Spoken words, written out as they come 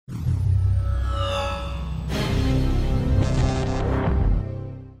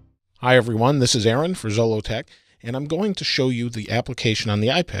Hi everyone, this is Aaron for Zollotech, and I'm going to show you the application on the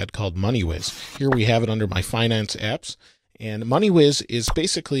iPad called Moneywiz. Here we have it under my finance apps, and Moneywiz is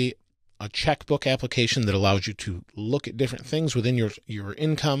basically a checkbook application that allows you to look at different things within your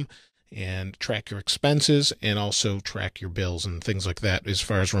income and track your expenses and also track your bills and things like that as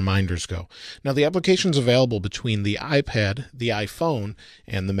far as reminders go. Now the application is available between the iPad, the iPhone,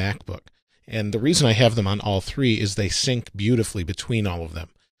 and the MacBook. And the reason I have them on all three is they sync beautifully between all of them.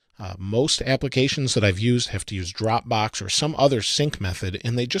 Most applications that I've used have to use Dropbox or some other sync method,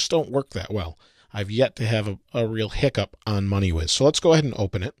 and they just don't work that well. I've yet to have a real hiccup on Moneywiz. So let's go ahead and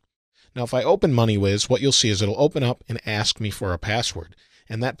open it. Now, if I open Moneywiz, what you'll see is it'll open up and ask me for a password.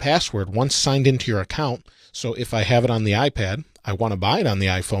 And that password, once signed into your account, so if I have it on the iPad, I want to buy it on the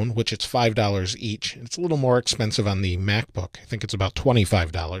iPhone, which it's $5 each. It's a little more expensive on the MacBook. I think it's about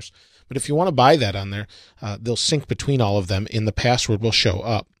 $25. But if you want to buy that on there, they'll sync between all of them, and the password will show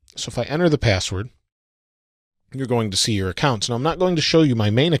up. So if I enter the password, you're going to see your accounts. Now, I'm not going to show you my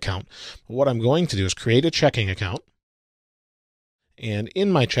main account, but what I'm going to do is create a checking account. And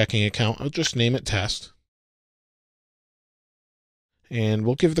in my checking account, I'll just name it Test. And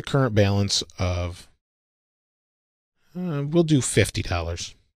we'll give the current balance of, we'll do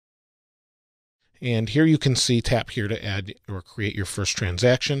 $50. And here you can see, tap here to add or create your first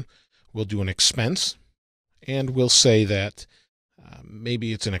transaction. We'll do an expense, and we'll say that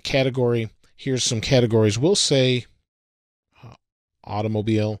maybe it's in a category. Here's some categories. We'll say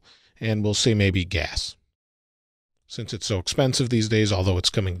automobile, and we'll say maybe gas. Since it's so expensive these days, although it's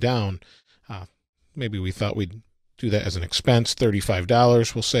coming down, maybe we thought we'd do that as an expense.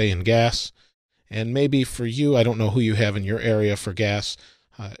 $35, we'll say, in gas. And maybe for you, I don't know who you have in your area for gas.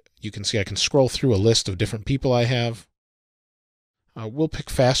 You can see I can scroll through a list of different people I have. We'll pick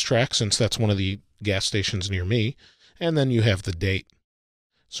Fast Track since that's one of the gas stations near me. And then you have the date.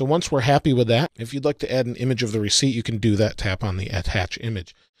 So once we're happy with that, if you'd like to add an image of the receipt, you can do that. Tap on the Attach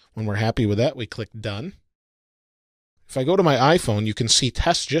Image. When we're happy with that, we click Done. If I go to my iPhone, you can see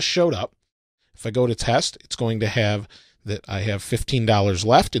Test just showed up. If I go to Test, it's going to have that I have $15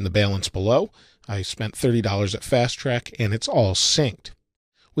 left in the balance below. I spent $30 at Fast Track, and it's all synced.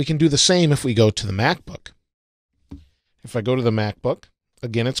 We can do the same if we go to the MacBook. If I go to the MacBook,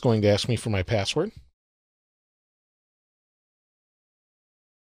 again, it's going to ask me for my password.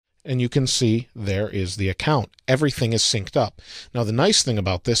 And you can see there is the account. Everything is synced up. Now, the nice thing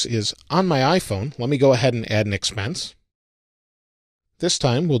about this is on my iPhone, let me go ahead and add an expense. This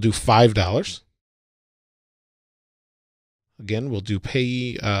time, we'll do $5. Again, we'll do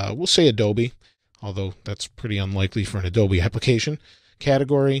pay, we'll say Adobe, although that's pretty unlikely for an Adobe application.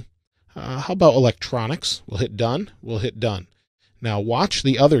 Category, how about electronics? We'll hit Done. We'll hit Done. Now, watch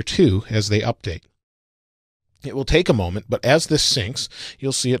the other two as they update. It will take a moment, but as this syncs,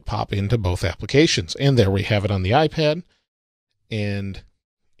 you'll see it pop into both applications. And there we have it on the iPad. And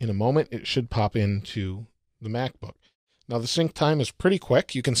in a moment, it should pop into the MacBook. Now, the sync time is pretty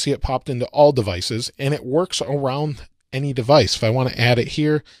quick. You can see it popped into all devices, and it works around any device. If I want to add it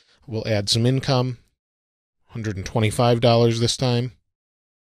here, we'll add some income, $125 this time.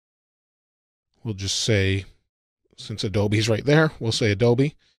 We'll just say, since Adobe's right there, we'll say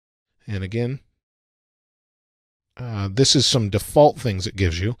Adobe. And again, this is some default things it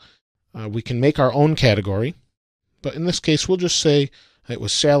gives you. We can make our own category, but in this case, we'll just say it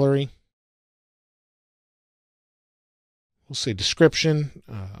was salary. We'll say description,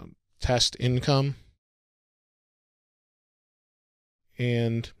 test income,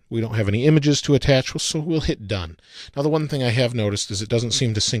 and we don't have any images to attach, so we'll hit Done. Now, the one thing I have noticed is it doesn't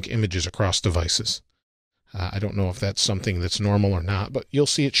seem to sync images across devices. I don't know if that's something that's normal or not, but you'll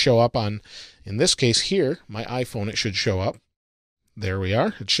see it show up on, in this case here, my iPhone, it should show up. There we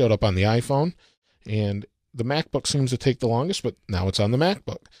are. It showed up on the iPhone, and the MacBook seems to take the longest, but now it's on the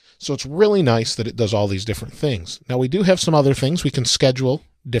MacBook. So it's really nice that it does all these different things. Now, we do have some other things. We can schedule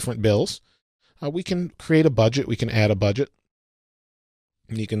different bills. We can create a budget. We can add a budget.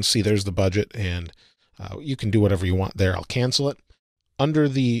 And you can see there's the budget, and you can do whatever you want there. I'll cancel it. Under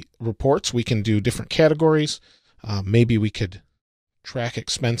the reports, we can do different categories. Maybe we could track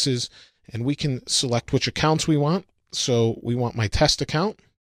expenses, and we can select which accounts we want. So we want my test account,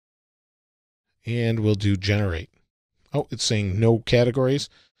 and we'll do generate. Oh, it's saying no categories.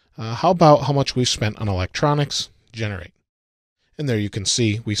 How about how much we've spent on electronics? Generate. And there you can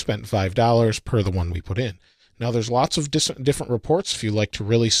see we spent $5 per the one we put in. Now, there's lots of different reports if you like to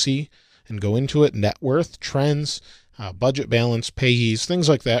really see and go into it. Net worth, trends, budget balance, payees, things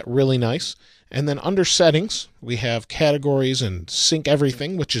like that. Really nice. And then under settings, we have categories and sync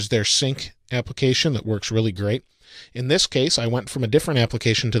everything, which is their sync application that works really great. In this case, I went from a different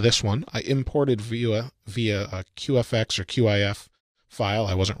application to this one. I imported via a QFX or QIF file.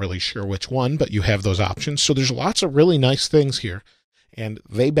 I wasn't really sure which one, but you have those options. So there's lots of really nice things here, and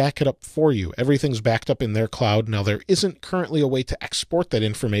they back it up for you. Everything's backed up in their cloud. Now, there isn't currently a way to export that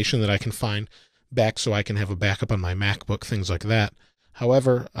information that I can find back so I can have a backup on my MacBook, things like that.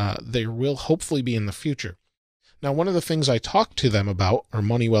 However, there will hopefully be in the future. Now, one of the things I talked to them about, or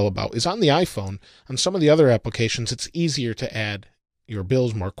Moneywiz about, is on the iPhone. On some of the other applications, it's easier to add your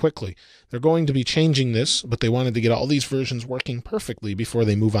bills more quickly. They're going to be changing this, but they wanted to get all these versions working perfectly before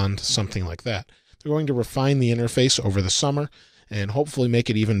they move on to something like that. They're going to refine the interface over the summer and hopefully make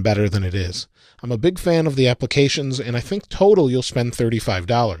it even better than it is. I'm a big fan of the applications, and I think total you'll spend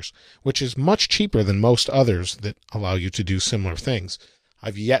 $35, which is much cheaper than most others that allow you to do similar things.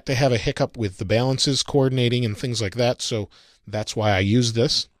 I've yet to have a hiccup with the balances coordinating and things like that, so that's why I use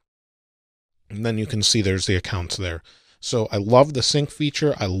this. And then you can see there's the accounts there. So I love the sync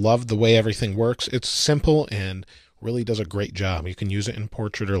feature. I love the way everything works. It's simple and really does a great job. You can use it in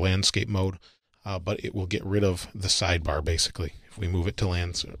portrait or landscape mode, but it will get rid of the sidebar basically if we move it to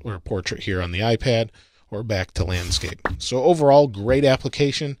landscape or portrait here on the iPad or back to landscape. So overall, great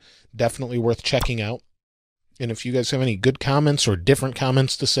application, definitely worth checking out. And if you guys have any good comments or different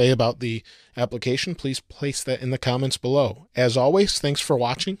comments to say about the application, please place that in the comments below. As always, thanks for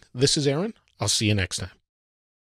watching. This is Aaron. I'll see you next time.